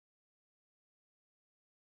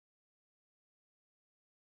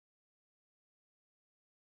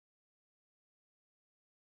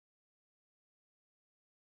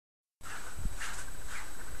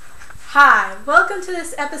Hi, welcome to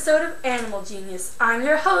this episode of Animal Genius. I'm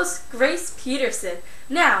your host, Grace Petersen.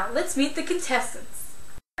 Now, let's meet the contestants.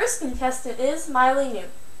 First contestant is Mailee Newman.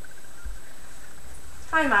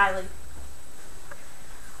 Hi, Mailee.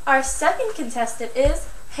 Our second contestant is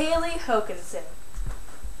Hayley Haokanson.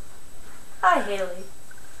 Hi, Hayley.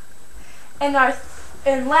 And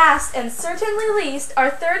last and certainly least, our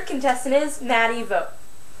third contestant is Maddie Vogt.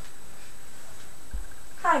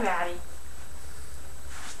 Hi, Maddie.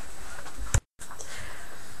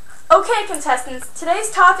 Okay, contestants,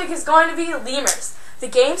 today's topic is going to be lemurs. The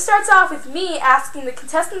game starts off with me asking the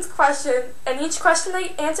contestants a question, and each question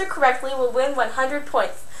they answer correctly will win 100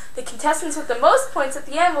 points. The contestants with the most points at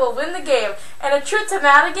the end will win the game, and a trip to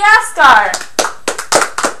Madagascar!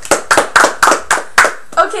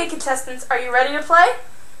 Okay, contestants, are you ready to play?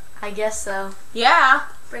 I guess so. Yeah,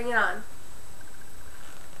 bring it on.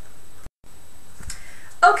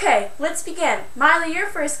 Okay, let's begin. Mailee, your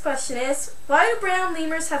first question is, why do brown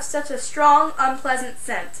lemurs have such a strong, unpleasant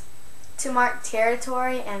scent? To mark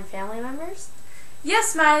territory and family members?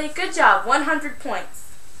 Yes, Mailee, good job. 100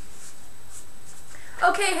 points.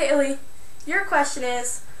 Okay, Hayley, your question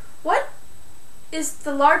is, what is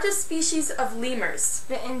the largest species of lemurs?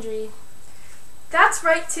 The injury. That's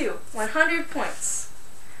right, too. 100 points.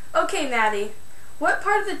 Okay, Maddie, what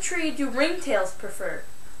part of the tree do ringtails prefer?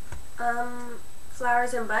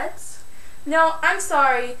 Flowers and buds? No, I'm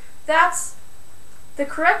sorry. The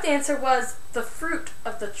correct answer was the fruit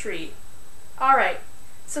of the tree. Alright,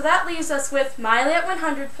 so that leaves us with Mailee at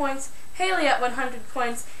 100 points, Hayley at 100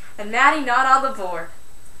 points, and Maddie not on the board.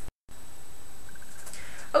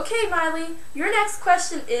 Okay, Mailee, your next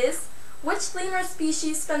question is, which lemur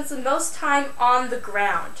species spends the most time on the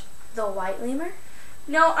ground? The white lemur?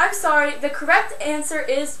 No, I'm sorry. The correct answer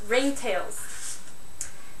is ringtails.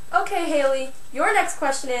 Okay, Hayley, your next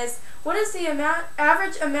question is, what is the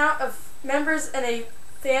average amount of members in a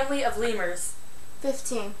family of lemurs?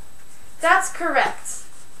 15. That's correct.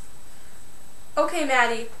 Okay,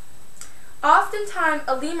 Maddie, oftentimes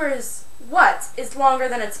a lemur's what is longer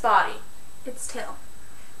than its body? Its tail.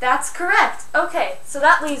 That's correct. Okay, so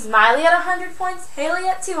that leaves Mailee at 100 points, Hayley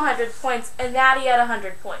at 200 points, and Maddie at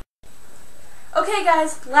 100 points. Okay,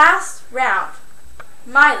 guys, last round.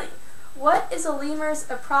 Mailee, what is a lemur's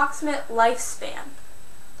approximate lifespan?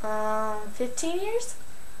 15 years?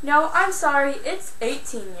 No, I'm sorry, it's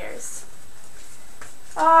 18 years.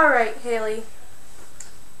 Alright, Hayley.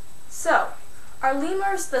 So, are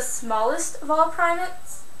lemurs the smallest of all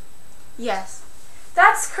primates? Yes.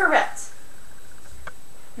 That's correct.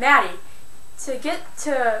 Maddie,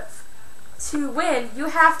 to win, you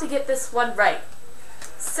have to get this one right.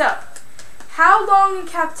 So, how long in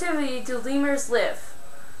captivity do lemurs live?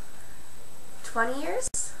 20 years?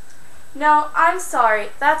 No, I'm sorry,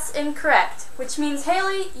 that's incorrect, which means,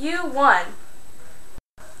 Hayley, you won.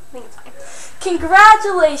 I think it's fine.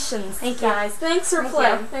 Congratulations, Thank you. guys. Thanks for Thank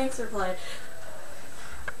playing. you. Thanks for playing.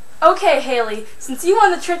 Okay, Hayley, since you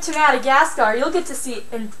won the trip to Madagascar, you'll get to see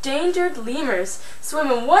endangered lemurs swim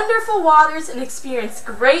in wonderful waters and experience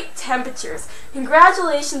great temperatures.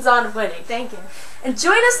 Congratulations on winning. Thank you. And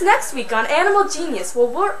join us next week on Animal Genius, where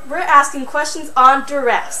we're asking questions on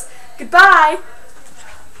duress. Goodbye!